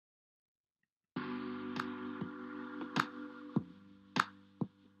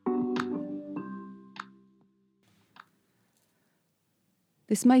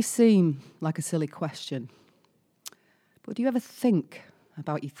This may seem like a silly question, but do you ever think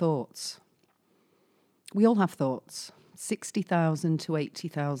about your thoughts? We all have thoughts, 60,000 to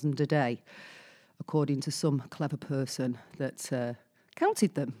 80,000 a day, according to some clever person that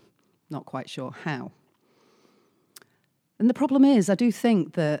counted them. Not quite sure how. And the problem is, I do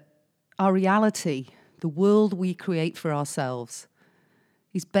think that our reality, the world we create for ourselves,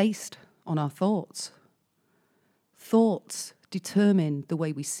 is based on our thoughts. Thoughts determine the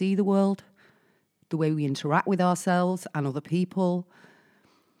way we see the world, the way we interact with ourselves and other people,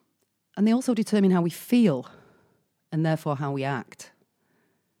 and they also determine how we feel and therefore how we act.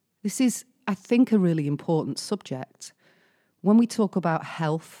 This is, I think, a really important subject when we talk about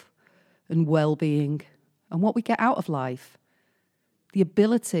health and well-being and what we get out of life. The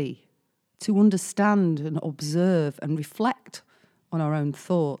ability to understand and observe and reflect on our own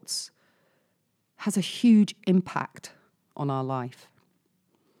thoughts has a huge impact on our life.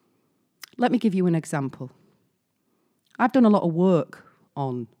 Let me give you an example. I've done a lot of work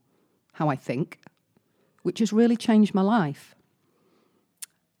on how I think, which has really changed my life.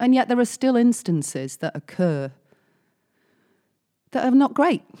 And yet there are still instances that occur that are not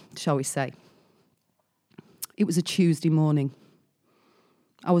great, shall we say. It was a Tuesday morning.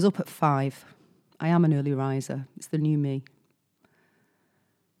 I was up at 5. I am an early riser. It's the new me.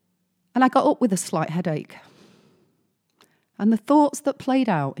 And I got up with a slight headache. And the thoughts that played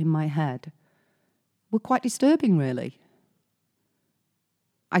out in my head were quite disturbing, really.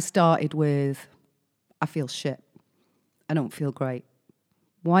 I started with, I feel shit. I don't feel great.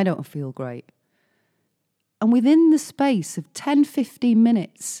 Why don't I feel great? And within the space of 10, 15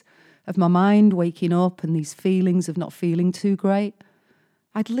 minutes of my mind waking up and these feelings of not feeling too great,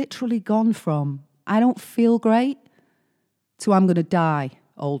 I'd literally gone from, I don't feel great, to I'm going to die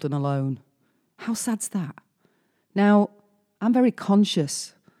old and alone. How sad's that? Now, I'm very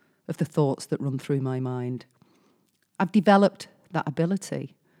conscious of the thoughts that run through my mind. I've developed that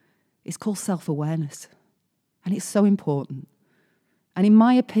ability. It's called self-awareness, and it's so important. And in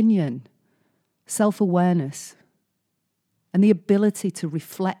my opinion, self-awareness and the ability to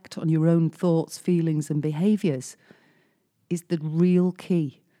reflect on your own thoughts, feelings, and behaviours is the real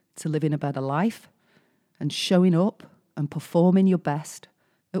key to living a better life and showing up and performing your best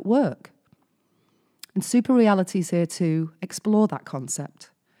at work. And Super Reality is here to explore that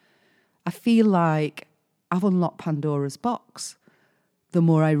concept. I feel like I've unlocked Pandora's box. The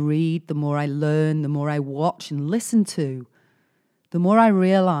more I read, the more I learn, the more I watch and listen to, the more I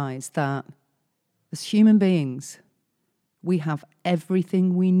realise that as human beings, we have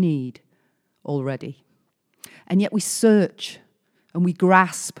everything we need already. And yet we search and we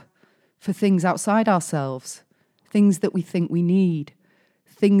grasp for things outside ourselves, things that we think we need,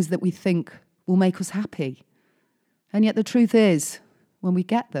 things that we think will make us happy. And yet the truth is, when we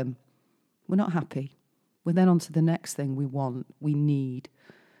get them, we're not happy. We're then on to the next thing we want, we need.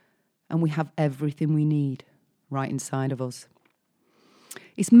 And we have everything we need right inside of us.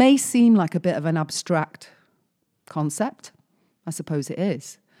 It may seem like a bit of an abstract concept. I suppose it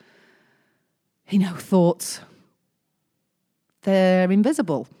is. You know, thoughts, they're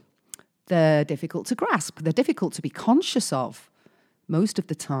invisible. They're difficult to grasp. They're difficult to be conscious of most of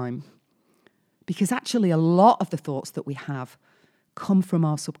the time. Because actually a lot of the thoughts that we have come from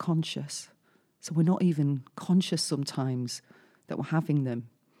our subconscious. So we're not even conscious sometimes that we're having them.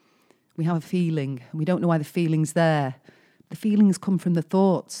 We have a feeling, and we don't know why the feeling's there. The feelings come from the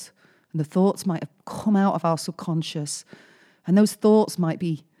thoughts, and the thoughts might have come out of our subconscious, and those thoughts might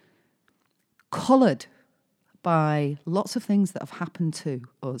be coloured by lots of things that have happened to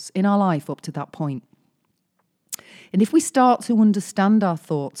us in our life up to that point. And if we start to understand our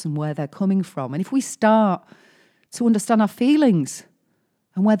thoughts and where they're coming from, and if we start to understand our feelings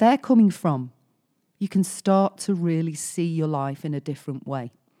and where they're coming from, you can start to really see your life in a different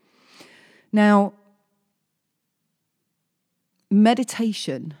way. Now,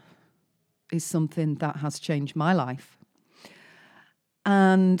 meditation is something that has changed my life.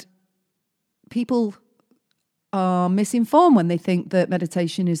 And people are misinformed when they think that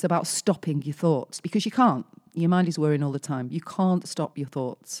meditation is about stopping your thoughts, because you can't. Your mind is whirring all the time. You can't stop your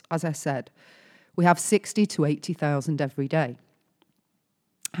thoughts. As I said, we have 60 to 80,000 every day.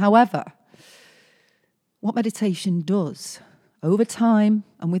 However, what meditation does over time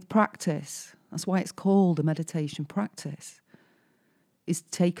and with practice, that's why it's called a meditation practice, is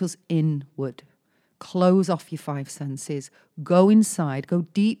take us inward. Close off your 5 senses. Go inside. Go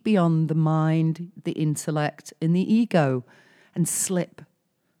deep beyond the mind, the intellect, and the ego, and slip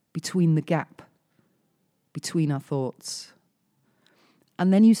between the gap between our thoughts.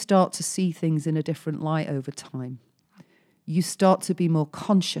 And then you start to see things in a different light over time. you start to be more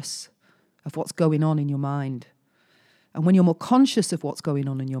conscious of what's going on in your mind. And when you're more conscious of what's going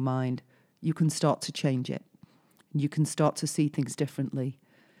on in your mind, you can start to change it. You can start to see things differently.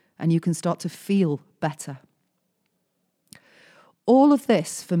 And you can start to feel better. All of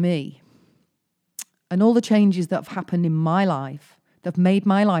this for me, and all the changes that have happened in my life, that have made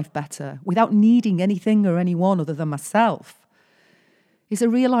my life better, without needing anything or anyone other than myself, is a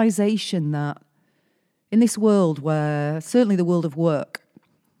realization that in this world where, certainly the world of work,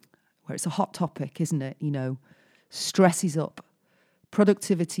 where it's a hot topic, isn't it? Stress is up,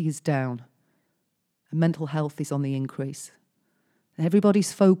 productivity is down, and mental health is on the increase.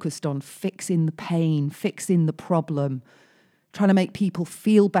 Everybody's focused on fixing the pain, fixing the problem, trying to make people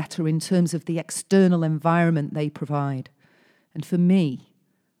feel better in terms of the external environment they provide. And for me,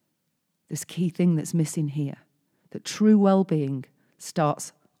 this key thing that's missing here, that true well-being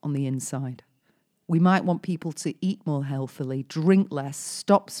starts on the inside. We might want people to eat more healthily, drink less,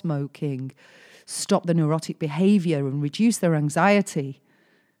 stop smoking, stop the neurotic behaviour and reduce their anxiety.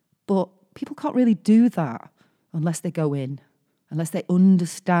 But people can't really do that unless they go in, unless they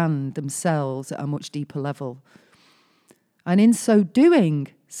understand themselves at a much deeper level. And in so doing,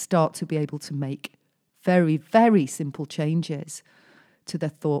 start to be able to make very, very simple changes to their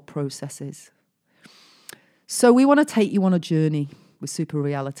thought processes. So we want to take you on a journey with Super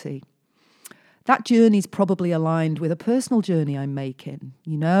Reality. That journey is probably aligned with a personal journey I'm making.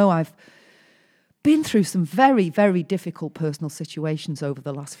 I've been through some very, very difficult personal situations over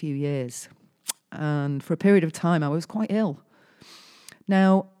the last few years. And for a period of time, I was quite ill.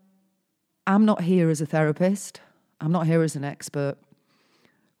 Now, I'm not here as a therapist. I'm not here as an expert.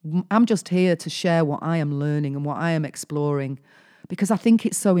 I'm just here to share what I am learning and what I am exploring, because I think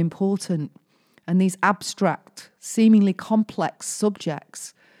it's so important. And these abstract, seemingly complex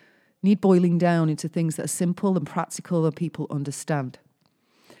subjects need boiling down into things that are simple and practical and people understand.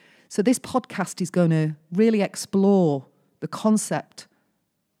 So this podcast is going to really explore the concept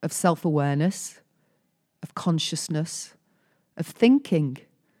of self-awareness, of consciousness, of thinking,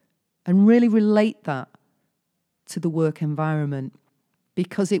 and really relate that to the work environment,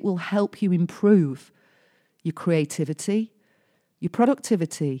 because it will help you improve your creativity, your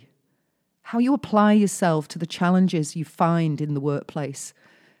productivity, how you apply yourself to the challenges you find in the workplace,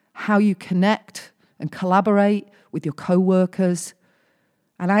 how you connect and collaborate with your co-workers.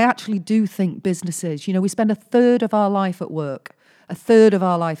 And I actually do think businesses, we spend a third of our life at work, a third of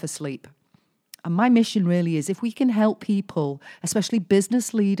our life asleep. And my mission really is, if we can help people, especially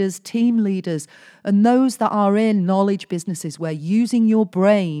business leaders, team leaders, and those that are in knowledge businesses where using your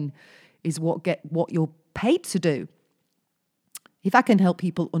brain is what you're paid to do. If I can help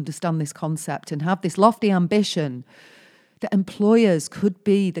people understand this concept and have this lofty ambition that employers could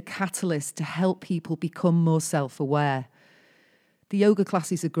be the catalyst to help people become more self-aware. The yoga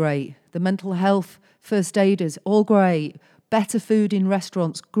classes are great. The mental health first aiders, all great. Better food in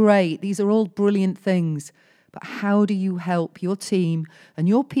restaurants, great. These are all brilliant things. But how do you help your team and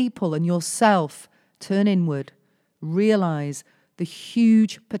your people and yourself turn inward, realise the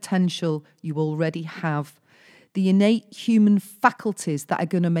huge potential you already have, the innate human faculties that are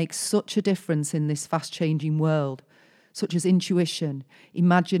going to make such a difference in this fast-changing world, such as intuition,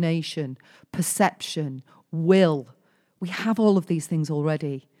 imagination, perception, will. We have all of these things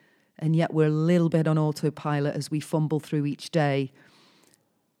already, and yet we're a little bit on autopilot as we fumble through each day,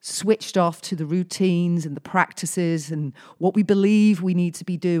 switched off to the routines and the practices and what we believe we need to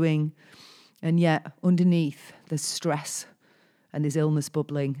be doing, and yet underneath there's stress and there's illness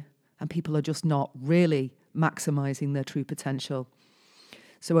bubbling, and people are just not really maximising their true potential.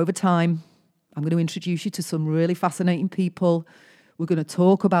 So over time, I'm going to introduce you to some really fascinating people. We're going to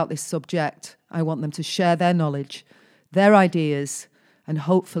talk about this subject. I want them to share their knowledge, their ideas, and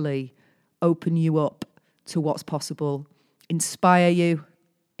hopefully open you up to what's possible, inspire you,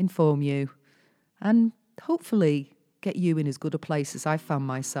 inform you, and hopefully get you in as good a place as I found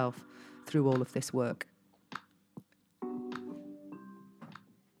myself through all of this work.